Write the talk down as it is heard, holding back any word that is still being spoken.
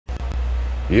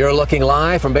You're looking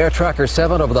live from Bear Tracker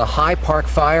 7 over the High Park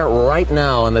fire right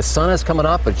now, and the sun is coming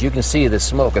up, but you can see the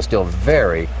smoke is still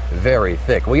very, very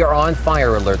thick. We are on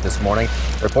fire alert this morning,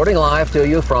 reporting live to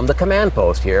you from the command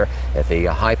post here at the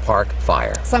High Park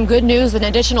fire. Some good news, an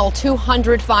additional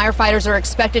 200 firefighters are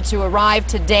expected to arrive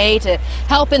today to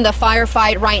help in the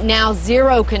firefight. Right now,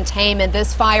 zero containment.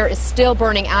 This fire is still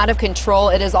burning out of control.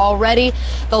 It is already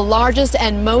the largest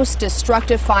and most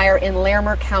destructive fire in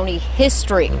Larimer County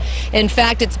history. In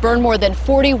fact, it's burned more than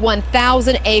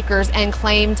 41,000 acres and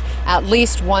claimed at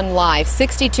least one life.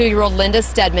 62-year-old Linda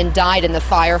Stedman died in the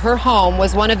fire. Her home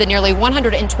was one of the nearly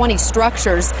 120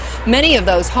 structures, many of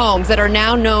those homes that are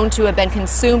now known to have been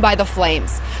consumed by the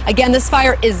flames. Again, this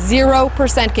fire is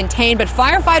 0% contained, but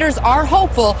firefighters are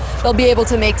hopeful they'll be able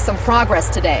to make some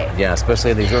progress today. Yeah,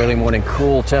 especially these early morning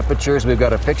cool temperatures. We've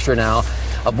got a picture now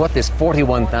of what this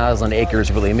 41,000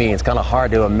 acres really means. Kind of hard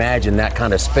to imagine that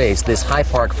kind of space. This High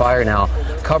Park fire now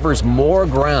covers more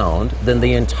ground than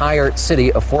the entire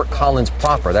city of Fort Collins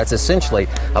proper. That's essentially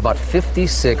about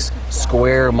 56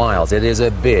 square miles. It is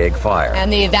a big fire.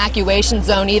 And the evacuation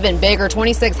zone even bigger.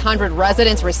 2,600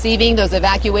 residents receiving those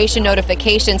evacuation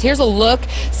notifications. Here's a look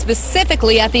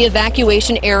specifically at the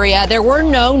evacuation area. There were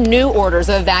no new orders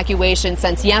of evacuation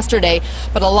since yesterday,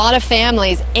 but a lot of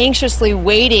families anxiously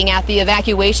waiting at the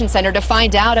evacuation center to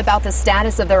find out about the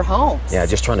status of their homes. Yeah,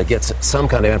 just trying to get some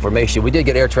kind of information. We did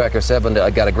get Air Tracker 7. I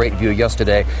got a great view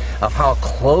yesterday of how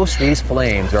close these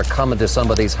flames are coming to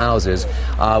some of these houses.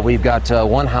 We've got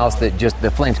one house that just the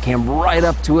flames came right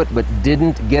up to it but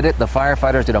didn't get it. The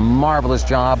firefighters did a marvelous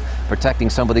job protecting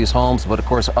some of these homes, but of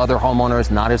course other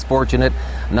homeowners not as fortunate.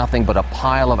 Nothing but a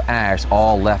pile of ash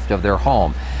all left of their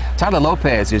home. Tyler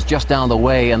Lopez is just down the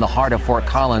way in the heart of Fort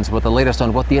Collins with the latest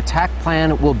on what the attack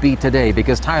plan will be today,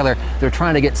 because Tyler, they're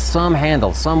trying to get some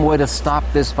handle, some way to stop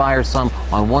this fire, some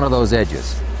on one of those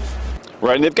edges.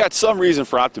 Right, and they've got some reason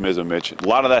for optimism, Mitch. A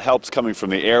lot of that help's coming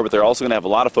from the air, but they're also going to have a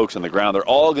lot of folks on the ground. They're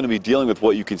all going to be dealing with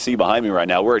what you can see behind me right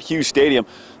now. We're at Hughes Stadium.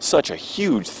 Such a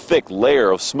huge, thick layer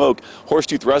of smoke.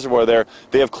 Horsetooth Reservoir there.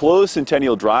 They have closed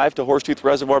Centennial Drive to Horsetooth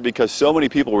Reservoir because so many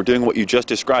people were doing what you just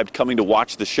described, coming to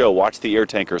watch the show, watch the air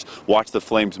tankers, watch the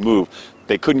flames move.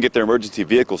 They couldn't get their emergency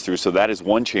vehicles through, so that is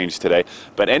one change today.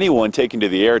 But anyone taking to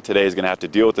the air today is going to have to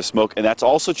deal with the smoke, and that's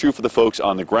also true for the folks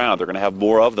on the ground. They're going to have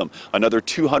more of them. Another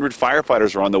 200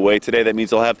 firefighters are on the way today. That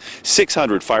means they'll have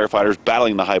 600 firefighters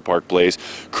battling the High Park blaze.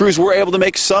 Crews were able to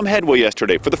make some headway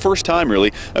yesterday, for the first time,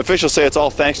 really. Officials say it's all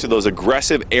thanks to those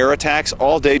aggressive air attacks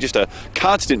all day, just a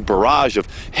constant barrage of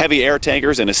heavy air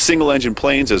tankers and single-engine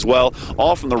planes as well,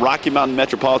 all from the Rocky Mountain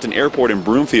Metropolitan Airport in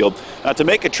Broomfield. Now, to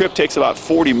make a trip takes about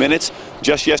 40 minutes.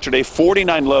 Just yesterday,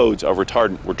 49 loads of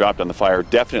retardant were dropped on the fire.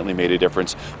 Definitely made a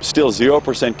difference. Still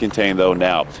 0% contained, though,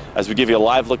 now. As we give you a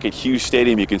live look at Hughes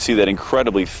Stadium, you can see that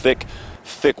incredibly thick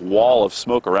wall of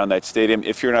smoke around that stadium.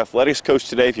 If you're an athletics coach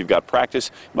today, if you've got practice,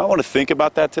 you might want to think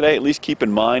about that today. At least keep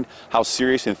in mind how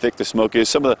serious and thick the smoke is.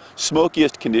 Some of the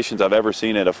smokiest conditions I've ever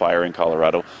seen at a fire in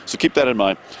Colorado. So keep that in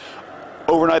mind.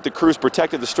 Overnight, the crews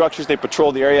protected the structures. They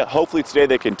patrolled the area. Hopefully today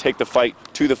they can take the fight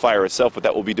to the fire itself, but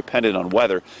that will be dependent on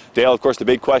weather. Dale, of course, the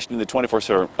big question in the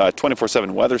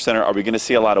 24/7 Weather Center, are we going to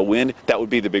see a lot of wind? That would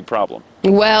be the big problem.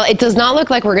 Well, it does not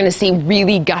look like we're going to see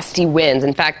really gusty winds.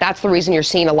 In fact, that's the reason you're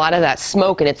seeing a lot of that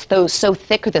smoke, and it's so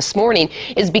thick this morning,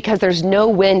 is because there's no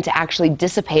wind to actually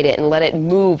dissipate it and let it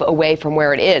move away from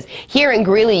where it is. Here in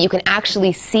Greeley, you can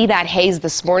actually see that haze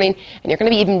this morning, and you're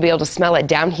going to even be able to smell it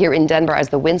down here in Denver as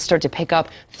the winds start to pick up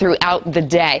throughout the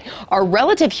day. Our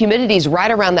relative humidities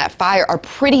right around that fire are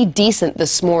pretty decent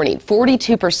this morning.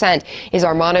 42% is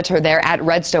our monitor there at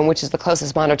Redstone, which is the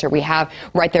closest monitor we have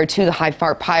right there to the Hyde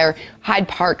Park fire.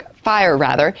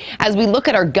 As we look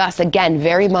at our gusts, again,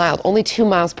 very mild, only 2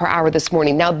 miles per hour this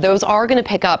morning. Now, those are going to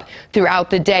pick up throughout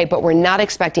the day, but we're not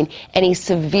expecting any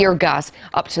severe gusts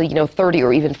up to, 30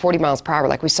 or even 40 miles per hour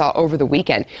like we saw over the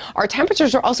weekend. Our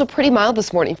temperatures are also pretty mild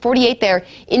this morning. 48 there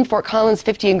in Fort Collins,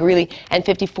 50 in Greeley, and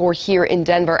 54 here in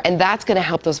Denver, and that's going to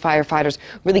help those firefighters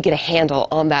really get a handle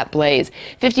on that blaze.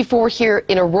 54 here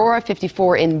in Aurora,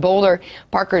 54 in Boulder.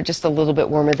 Parker just a little bit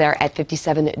warmer there at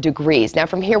 57 degrees. Now,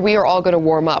 from here, we are all going to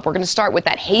warm up. We're going to start with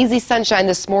that hazy sunshine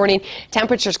this morning.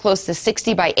 Temperatures close to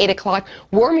 60 by 8 o'clock,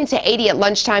 warming to 80 at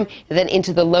lunchtime, and then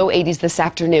into the low 80s this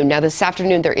afternoon. Now, this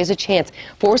afternoon, there is a chance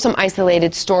for some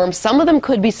isolated storms. Some of them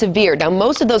could be severe. Now,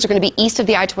 most of those are going to be east of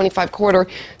the I-25 corridor.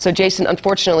 So, Jason,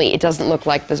 unfortunately, it doesn't look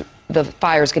like the the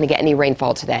fire is going to get any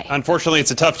rainfall today. Unfortunately,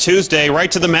 it's a tough Tuesday.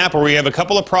 Right to the map where we have a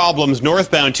couple of problems.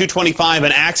 Northbound 225,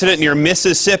 an accident near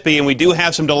Mississippi, and we do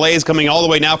have some delays coming all the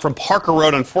way now from Parker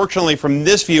Road. Unfortunately, from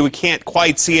this view, we can't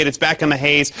quite see it. It's back in the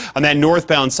haze on that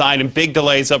northbound side, and big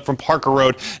delays up from Parker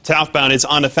Road. Southbound is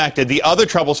unaffected. The other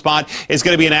trouble spot is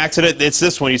going to be an accident. It's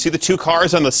this one. You see the two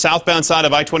cars on the southbound side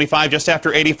of I-25 just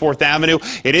after 84th Avenue.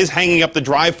 It is hanging up the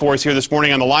drive for us here this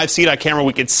morning on the live CDOT camera.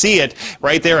 We could see it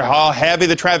right there, how heavy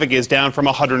the traffic is down from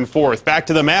 104th. Back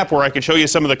to the map where I could show you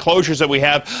some of the closures that we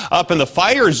have up in the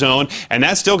fire zone, and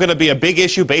that's still going to be a big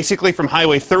issue, basically from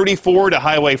Highway 34 to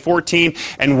Highway 14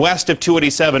 and west of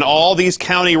 287. All these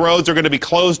county roads are going to be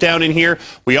closed down in here.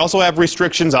 We also have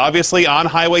restrictions, obviously, on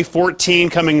Highway 14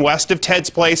 coming west of Ted's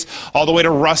Place all the way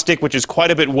to Rustic, which is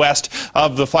quite a bit west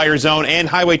of the fire zone, and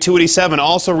Highway 287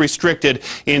 also restricted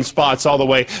in spots all the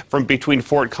way from between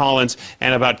Fort Collins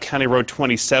and about County Road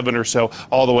 27 or so,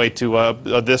 all the way to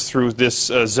through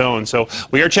this zone. So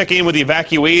we are checking in with the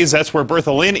evacuees. That's where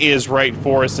Bertha Lynn is right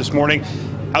for us this morning.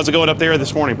 How's it going up there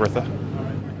this morning, Bertha?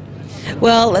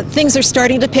 Well, things are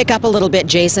starting to pick up a little bit,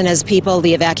 Jason, as people,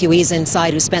 the evacuees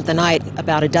inside who spent the night,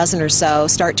 about a dozen or so,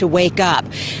 start to wake up.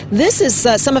 This is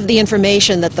some of the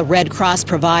information that the Red Cross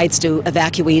provides to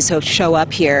evacuees who show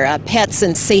up here. Pets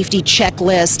and safety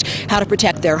checklist, how to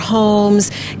protect their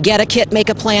homes, get a kit, make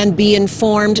a plan, be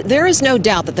informed. There is no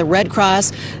doubt that the Red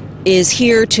Cross is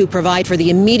here to provide for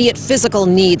the immediate physical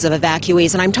needs of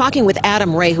evacuees. And I'm talking with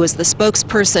Adam Ray, who is the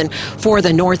spokesperson for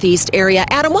the Northeast area.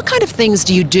 Adam, what kind of things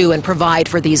do you do and provide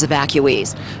for these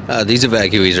evacuees? These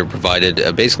evacuees are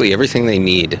provided basically everything they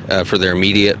need for their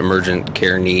immediate emergent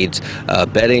care needs,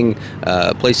 bedding,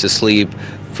 a place to sleep,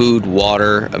 food,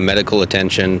 water, medical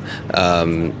attention,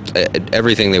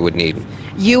 everything they would need.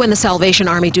 You and the Salvation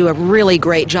Army do a really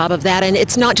great job of that, and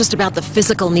it's not just about the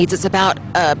physical needs, it's about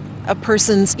a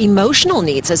person's emotional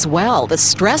needs as well, the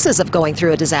stresses of going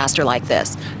through a disaster like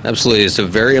this. Absolutely. It's a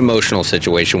very emotional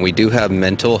situation. We do have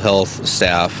mental health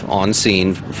staff on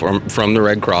scene from the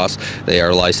Red Cross. They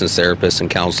are licensed therapists and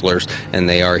counselors, and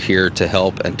they are here to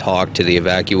help and talk to the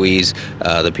evacuees,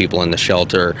 the people in the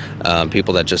shelter,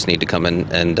 people that just need to come in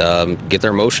and get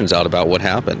their emotions out about what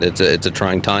happened. It's a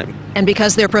trying time. And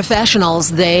because they're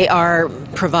professionals, they are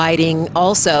providing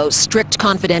also strict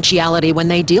confidentiality when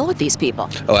they deal with these people.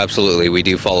 Oh, absolutely. We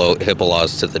do follow HIPAA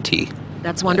laws to the T.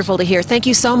 That's wonderful to hear. Thank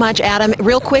you so much, Adam.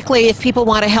 Real quickly, if people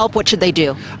want to help, what should they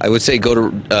do? I would say go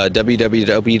to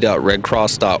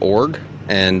www.redcross.org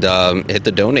and hit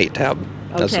the donate tab.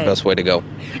 That's the best way to go.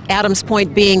 Adam's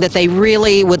point being that they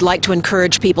really would like to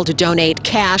encourage people to donate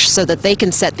cash so that they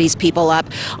can set these people up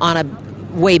on a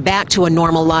way back to a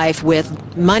normal life with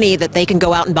money that they can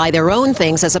go out and buy their own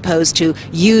things as opposed to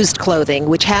used clothing,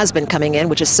 which has been coming in,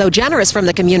 which is so generous from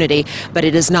the community, but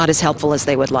it is not as helpful as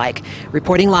they would like.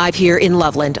 Reporting live here in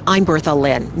Loveland, I'm Bertha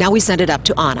Lynn. Now we send it up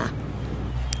to Anna.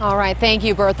 All right, thank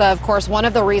you, Bertha. Of course, one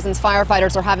of the reasons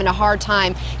firefighters are having a hard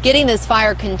time getting this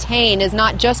fire contained is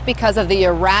not just because of the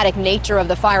erratic nature of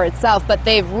the fire itself, but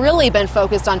they've really been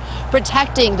focused on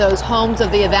protecting those homes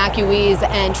of the evacuees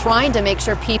and trying to make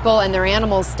sure people and their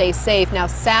animals stay safe. Now,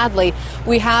 sadly,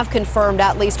 we have confirmed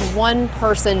at least one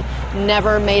person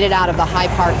never made it out of the High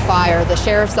Park fire. The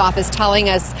sheriff's office telling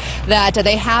us that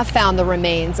they have found the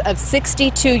remains of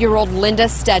 62-year-old Linda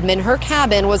Stedman. Her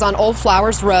cabin was on Old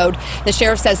Flowers Road. The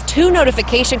sheriff says 2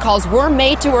 notification calls were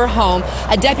made to her home.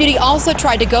 A deputy also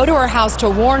tried to go to her house to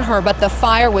warn her, but the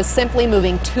fire was simply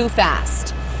moving too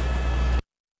fast.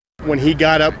 When he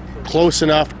got up close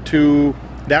enough to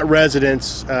that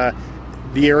residence, the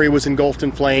area was engulfed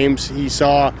in flames. He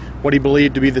saw what he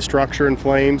believed to be the structure in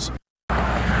flames.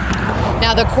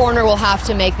 Now, the coroner will have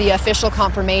to make the official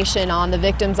confirmation on the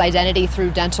victim's identity through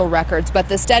dental records, but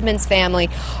the Stedman's family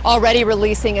already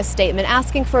releasing a statement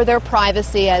asking for their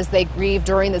privacy as they grieve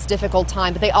during this difficult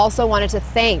time. But they also wanted to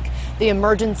thank the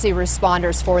emergency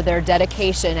responders for their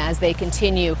dedication as they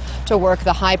continue to work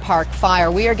the High Park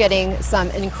fire. We are getting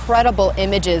some incredible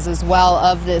images as well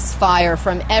of this fire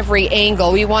from every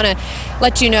angle. We want to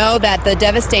let you know that the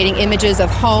devastating images of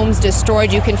homes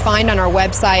destroyed you can find on our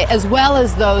website, as well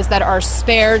as those that are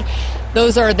spared.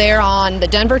 Those are there on the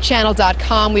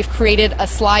denverchannel.com. We've created a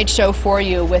slideshow for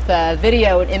you with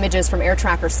video and images from Air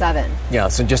Tracker 7. Yeah,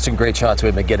 so just some great shots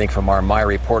we've been getting from our My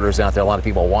reporters out there. A lot of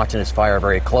people watching this fire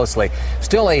very closely.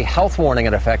 Still a health warning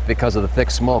in effect because of the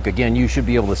thick smoke. Again, you should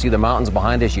be able to see the mountains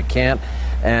behind us. You can't.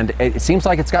 And it seems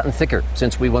like it's gotten thicker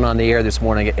since we went on the air this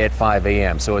morning at 5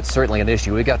 a.m. So it's certainly an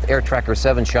issue. We got the Air Tracker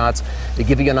 7 shots to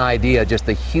give you an idea, just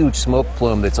the huge smoke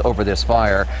plume that's over this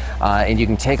fire. And you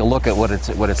can take a look at what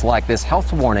it's like. This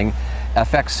health warning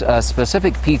affects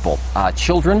specific people,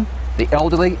 children, The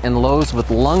elderly and those with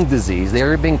lung disease, they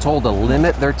are being told to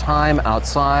limit their time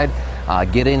outside.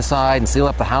 Get inside and seal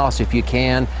up the house if you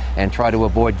can, and try to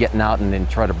avoid getting out and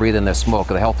try to breathe in the smoke.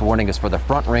 The health warning is for the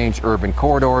Front Range urban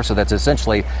corridor, so that's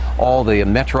essentially all the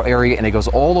metro area, and it goes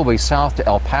all the way south to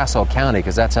El Paso County,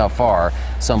 because that's how far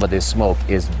some of this smoke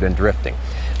has been drifting.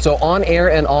 So on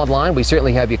air and online, we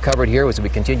certainly have you covered here as we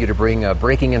continue to bring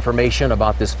breaking information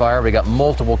about this fire. We got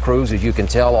multiple crews, as you can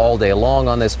tell, all day long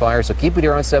on this fire, so keep it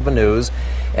here on 7 News.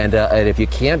 And if you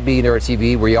can't be near a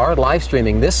TV, we are live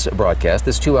streaming this broadcast,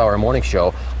 this 2-hour morning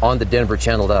show, on the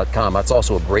denverchannel.com. That's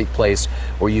also a great place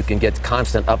where you can get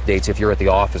constant updates if you're at the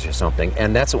office or something.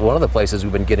 And that's one of the places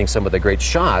we've been getting some of the great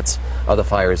shots of the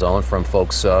fire zone from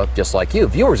folks just like you.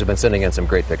 Viewers have been sending in some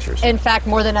great pictures. In fact,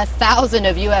 more than 1,000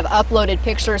 of you have uploaded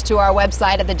pictures to our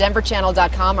website at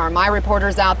thedenverchannel.com. Our My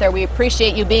Reporters out there, we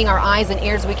appreciate you being our eyes and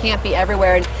ears. We can't be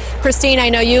everywhere. And Christine, I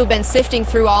know you've been sifting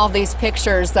through all of these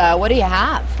pictures. What do you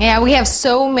have? Yeah, we have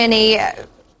so many,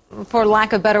 for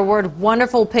lack of a better word,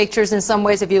 wonderful pictures in some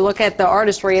ways. If you look at the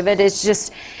artistry of it, it's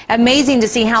just amazing to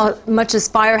see how much this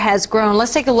fire has grown.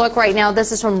 Let's take a look right now.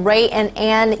 This is from Ray and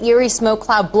Ann. Eerie smoke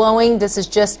cloud blowing. This is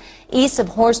just east of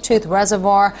Horsetooth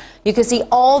Reservoir. You can see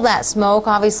all that smoke.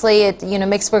 Obviously, it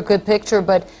makes for a good picture,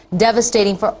 but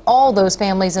devastating for all those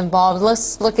families involved.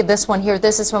 Let's look at this one here.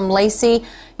 This is from Lacey.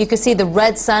 You can see the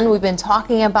red sun. We've been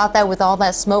talking about that with all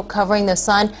that smoke covering the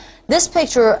sun. This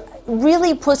picture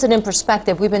really puts it in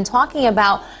perspective. We've been talking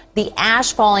about the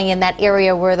ash falling in that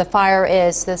area where the fire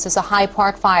is. This is a High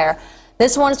Park fire.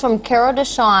 This one is from Carroll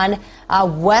Deshawn,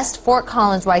 West Fort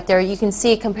Collins right there. You can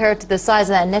see compared to the size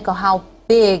of that nickel how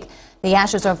big the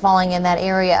ashes are falling in that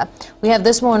area. We have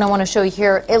this one I want to show you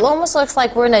here. It almost looks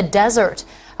like we're in a desert.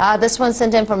 This one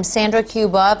sent in from Sandra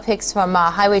Cuba, pics from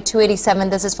Highway 287.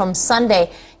 This is from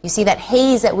Sunday. You see that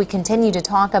haze that we continue to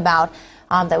talk about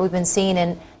that we've been seeing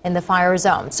in the fire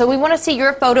zone. So we want to see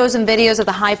your photos and videos of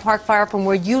the High Park fire from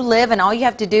where you live, and all you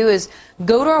have to do is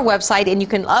go to our website and you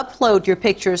can upload your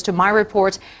pictures to My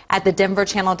Reports at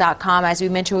thedenverchannel.com. As we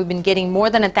mentioned, we've been getting more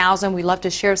than 1,000. We love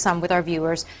to share some with our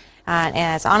viewers. And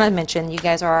as Anna mentioned, you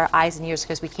guys are our eyes and ears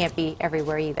because we can't be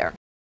everywhere either.